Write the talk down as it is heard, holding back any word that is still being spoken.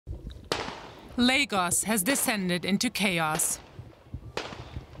Lagos has descended into chaos.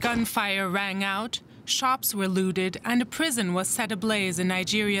 Gunfire rang out, shops were looted, and a prison was set ablaze in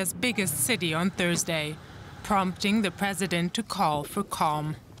Nigeria's biggest city on Thursday, prompting the president to call for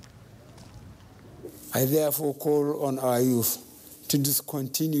calm. I therefore call on our youth to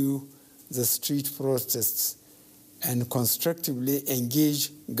discontinue the street protests and constructively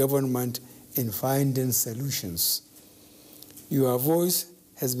engage government in finding solutions. Your voice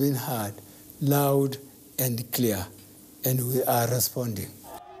has been heard loud and clear, and we are responding.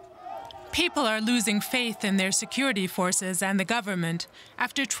 People are losing faith in their security forces and the government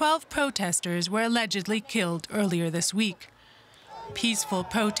after 12 protesters were allegedly killed earlier this week. Peaceful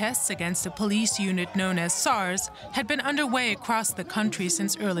protests against a police unit known as SARS had been underway across the country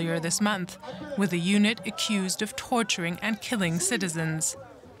since earlier this month, with the unit accused of torturing and killing citizens.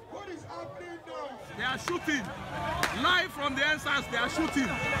 They are shooting. Live from the entrance, they are shooting.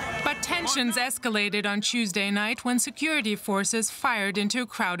 But tensions escalated on Tuesday night when security forces fired into a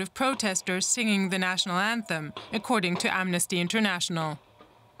crowd of protesters singing the national anthem, according to Amnesty International.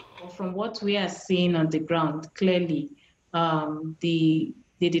 From what we are seeing on the ground, clearly, they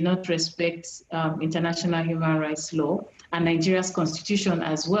did not respect international human rights law and Nigeria's constitution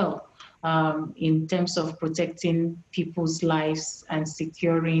as well, in terms of protecting people's lives and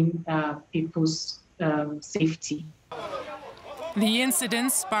securing people's safety. The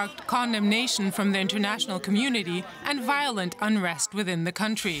incident sparked condemnation from the international community and violent unrest within the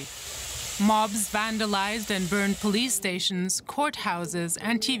country. Mobs vandalized and burned police stations, courthouses,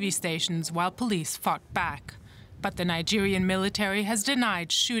 and TV stations while police fought back. But the Nigerian military has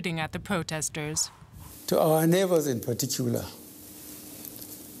denied shooting at the protesters. To our neighbors in particular,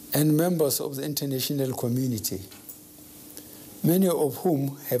 and members of the international community, many of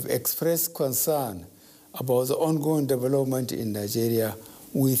whom have expressed concern about the ongoing development in Nigeria,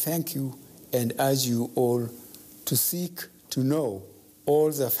 we thank you and urge you all to seek to know all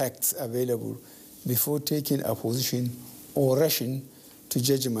the facts available before taking a position or rushing to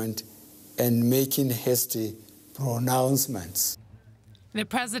judgment and making hasty pronouncements. The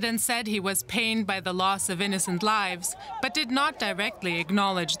president said he was pained by the loss of innocent lives, but did not directly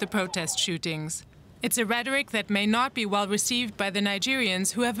acknowledge the protest shootings. It's a rhetoric that may not be well received by the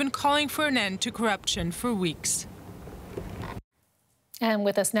Nigerians who have been calling for an end to corruption for weeks. And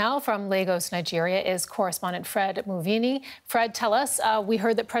with us now from Lagos, Nigeria, is correspondent Fred Muvini. Fred, tell us, we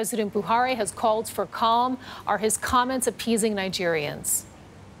heard that President Buhari has called for calm. Are his comments appeasing Nigerians?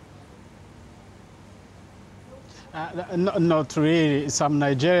 Not really. Some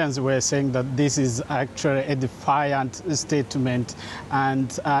Nigerians were saying that this is actually a defiant statement,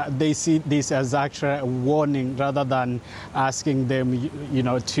 and they see this as actually a warning rather than asking them,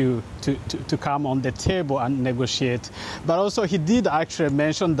 to come on the table and negotiate. But also, he did actually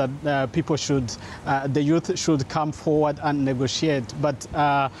mention that the youth should come forward and negotiate. But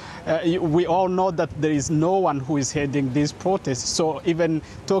we all know that there is no one who is heading these protests. So even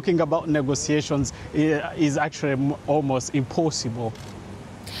talking about negotiations is actually almost impossible.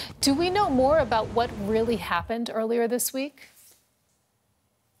 Do we know more about what really happened earlier this week?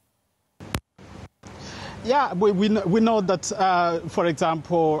 Yeah, we know that, for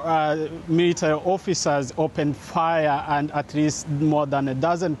example, military officers opened fire and at least more than a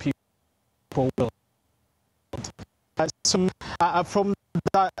dozen people were killed. From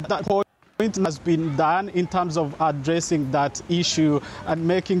that point, has been done in terms of addressing that issue and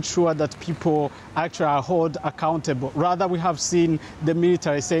making sure that people actually are held accountable. Rather, we have seen the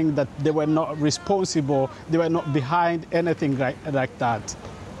military saying that they were not responsible, they were not behind anything like that.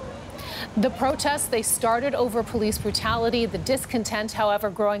 The protests, they started over police brutality. The discontent, however,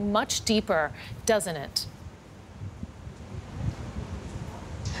 growing much deeper, doesn't it?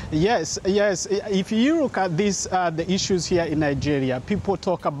 Yes. If you look at this, the issues here in Nigeria, people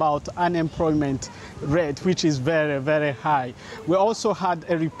talk about unemployment rate, which is very, very high. We also had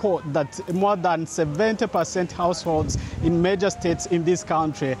a report that more than 70% households in major states in this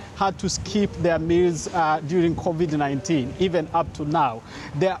country had to skip their meals during COVID-19, even up to now.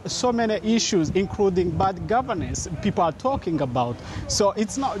 There are so many issues, including bad governance, people are talking about. So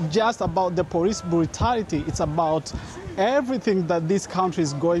it's not just about the police brutality, it's about everything that this country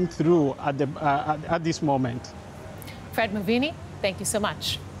is going through at this moment. Fred Muvini, thank you so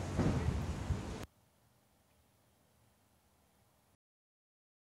much.